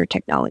because of your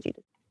technology.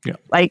 Yeah.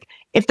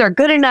 If they're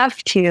good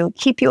enough to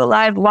keep you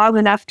alive long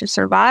enough to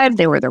survive,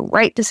 they were the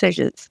right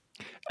decisions.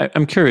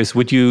 I'm curious,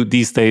 would you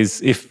these days,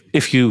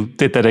 if you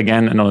did that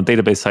again and on the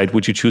database side,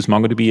 would you choose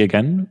MongoDB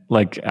again,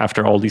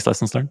 after all these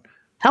lessons learned?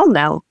 Hell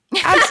no.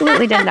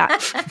 Absolutely did not.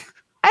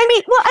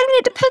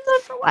 It depends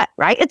on for what,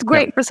 right? It's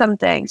great for some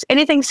things.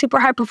 Anything super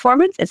high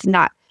performance, it's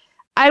not.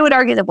 I would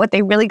argue that what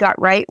they really got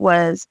right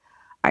was,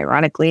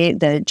 ironically,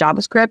 the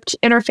JavaScript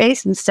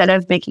interface instead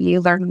of making you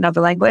learn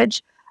another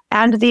language,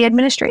 and the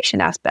administration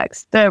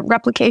aspects, the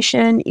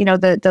replication,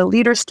 the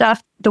leader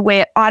stuff, the way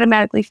it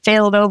automatically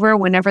failed over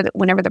whenever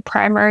the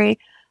primary,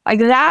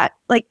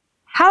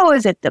 how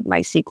is it that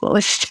MySQL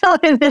is still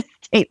in this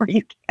state where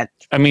you can't?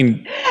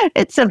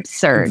 It's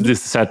absurd. The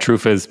sad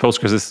truth is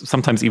Postgres is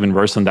sometimes even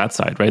worse on that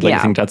side, right? I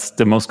think that's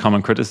the most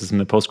common criticism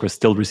that Postgres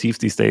still receives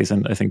these days,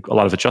 and I think a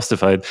lot of it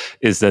justified,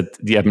 is that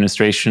the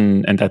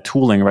administration and that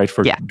tooling, right,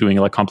 for doing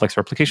complex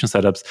replication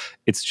setups,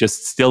 it's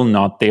just still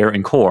not there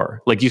in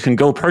core. You can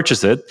go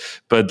purchase it,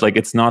 but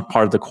it's not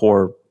part of the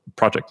core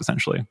project,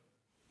 essentially.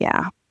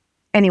 Yeah.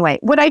 Anyway,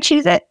 would I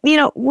choose it?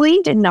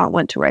 We did not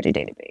want to write a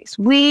database.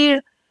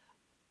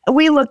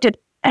 We looked at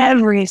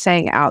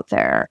everything out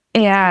there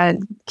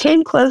and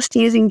came close to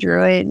using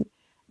Druid,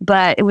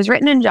 but it was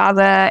written in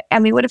Java,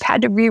 and we would have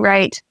had to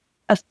rewrite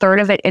a third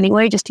of it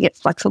anyway just to get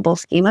flexible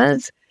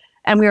schemas.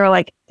 And we were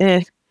like,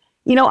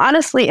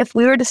 honestly, if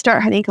we were to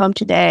start Honeycomb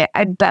today,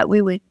 I bet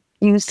we would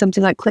use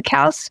something like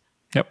ClickHouse.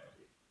 Yep.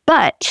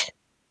 But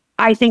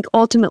I think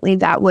ultimately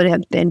that would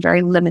have been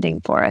very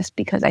limiting for us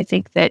because I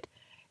think that,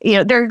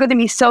 there are going to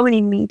be so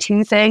many Me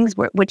Too things,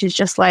 which is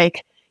just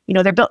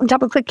they're built on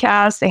top of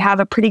ClickHouse. They have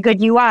a pretty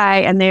good UI,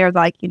 and they're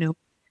they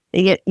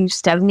get you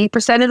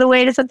 70% of the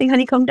way to something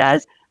Honeycomb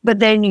does. But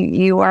then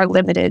you are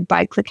limited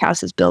by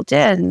ClickHouse's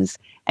built-ins,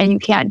 and you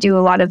can't do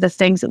a lot of the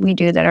things that we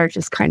do that are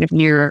just kind of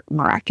near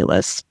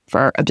miraculous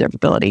for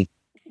observability.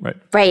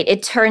 Right.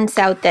 It turns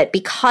out that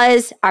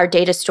because our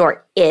data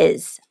store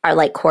is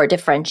our core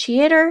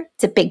differentiator,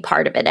 it's a big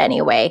part of it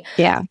anyway.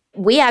 Yeah.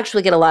 We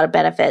actually get a lot of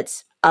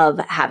benefits of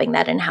having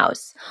that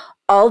in-house.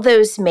 All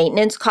those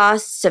maintenance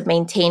costs of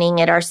maintaining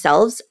it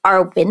ourselves are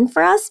a win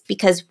for us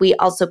because we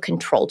also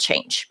control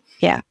change.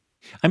 Yeah.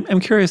 I'm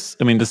curious.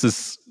 This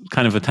is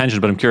kind of a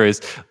tangent, but I'm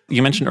curious.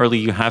 You mentioned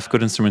earlier you have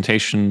good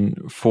instrumentation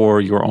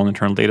for your own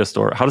internal data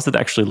store. How does it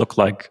actually look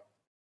like?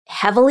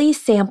 Heavily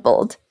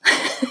sampled.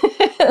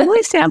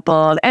 Heavily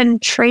sampled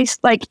and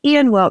traced.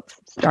 Ian Wilkes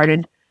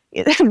started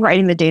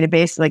writing the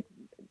database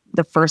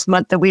the first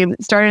month that we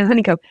started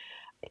Honeycomb.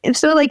 And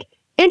so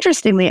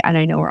interestingly, and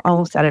I know we're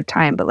almost out of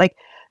time, but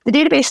the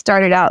database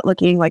started out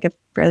looking like a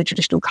fairly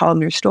traditional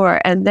columnar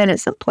store. And then at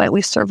some point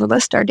we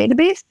serverless our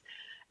database.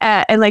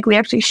 And we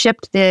actually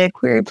shipped the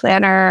query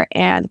planner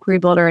and query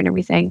builder and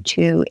everything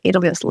to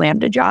AWS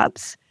Lambda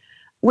jobs,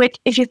 which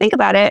if you think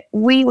about it,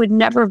 we would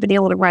never have been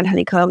able to run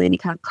Honeycomb in any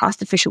kind of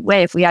cost efficient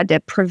way if we had to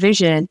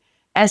provision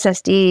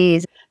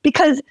SSDs,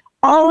 because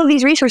all of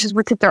these resources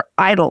would sit there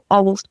idle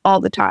almost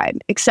all the time,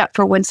 except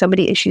for when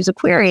somebody issues a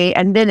query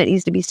and then it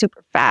needs to be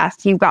super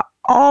fast. You've got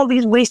all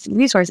these wasted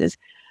resources.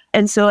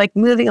 And so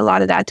moving a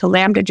lot of that to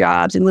Lambda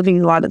jobs and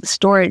moving a lot of the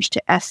storage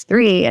to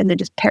S3 and then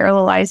just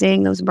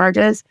parallelizing those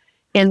merges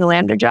in the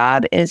Lambda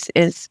job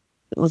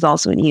was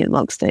also an Ian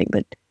Wilkes thing.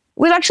 But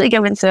we've actually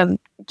given some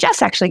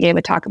Jess actually gave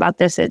a talk about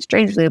this at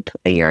Strange Loop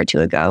a year or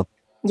two ago.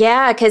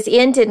 Yeah, because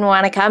Ian didn't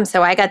want to come,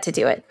 so I got to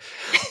do it.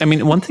 I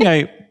mean, one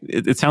thing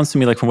it sounds to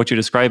me like from what you're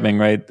describing,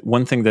 right?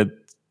 One thing that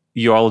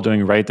you all are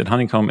doing right at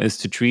Honeycomb is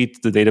to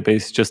treat the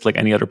database just like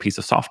any other piece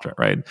of software,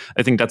 right?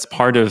 I think that's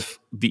part of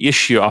the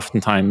issue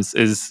oftentimes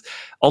is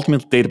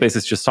ultimately database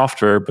is just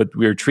software, but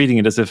we're treating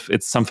it as if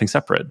it's something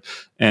separate.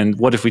 And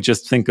what if we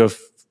just think of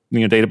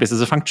database as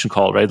a function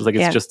call, right? Like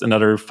it's just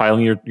another file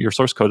in your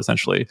source code,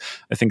 essentially.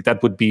 I think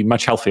that would be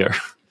much healthier.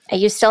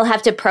 You still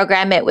have to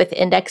program it with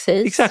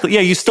indexes. Exactly.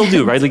 Yeah, you still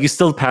do, right? Like you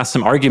still pass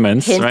some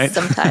arguments, hints right?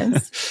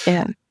 Sometimes.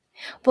 Yeah.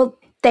 Well,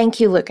 thank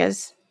you,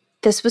 Lukas.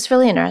 This was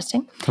really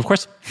interesting. Of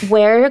course.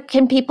 Where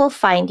can people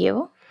find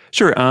you?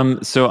 Sure.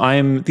 So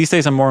these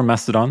days I'm more on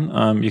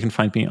Mastodon. You can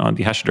find me on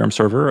the Hashiderm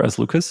server as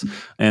Lukas,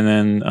 and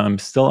then I'm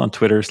still on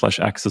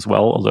Twitter/X as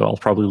well, although I'll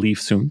probably leave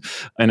soon.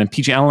 And then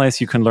pganalyze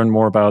you can learn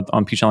more about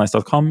on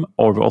pganalyze.com,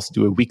 or we also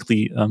do a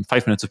weekly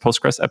 5 minutes of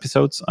Postgres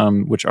episodes,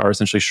 which are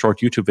essentially short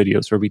YouTube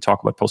videos where we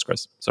talk about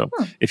Postgres. So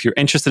if you're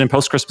interested in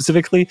Postgres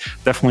specifically,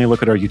 definitely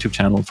look at our YouTube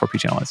channel for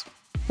pganalyze.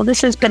 Well,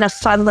 this has been a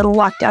fun little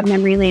walk down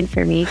memory lane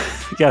for me.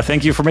 Yeah,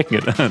 thank you for making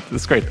it.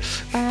 That's great.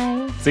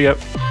 Bye. See ya.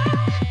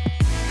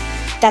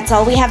 That's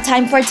all we have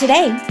time for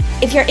today.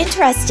 If you're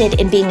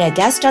interested in being a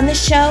guest on this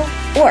show,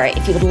 or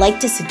if you would like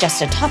to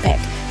suggest a topic,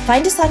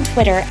 find us on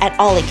Twitter at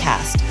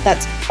o11ycast.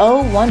 That's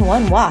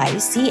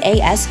o11ycast.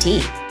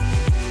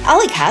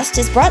 o11ycast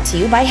is brought to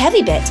you by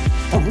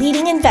HeavyBit, the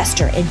leading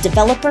investor in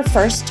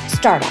developer-first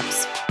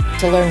startups.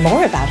 To learn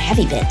more about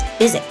HeavyBit,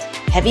 visit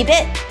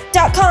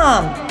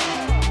heavybit.com.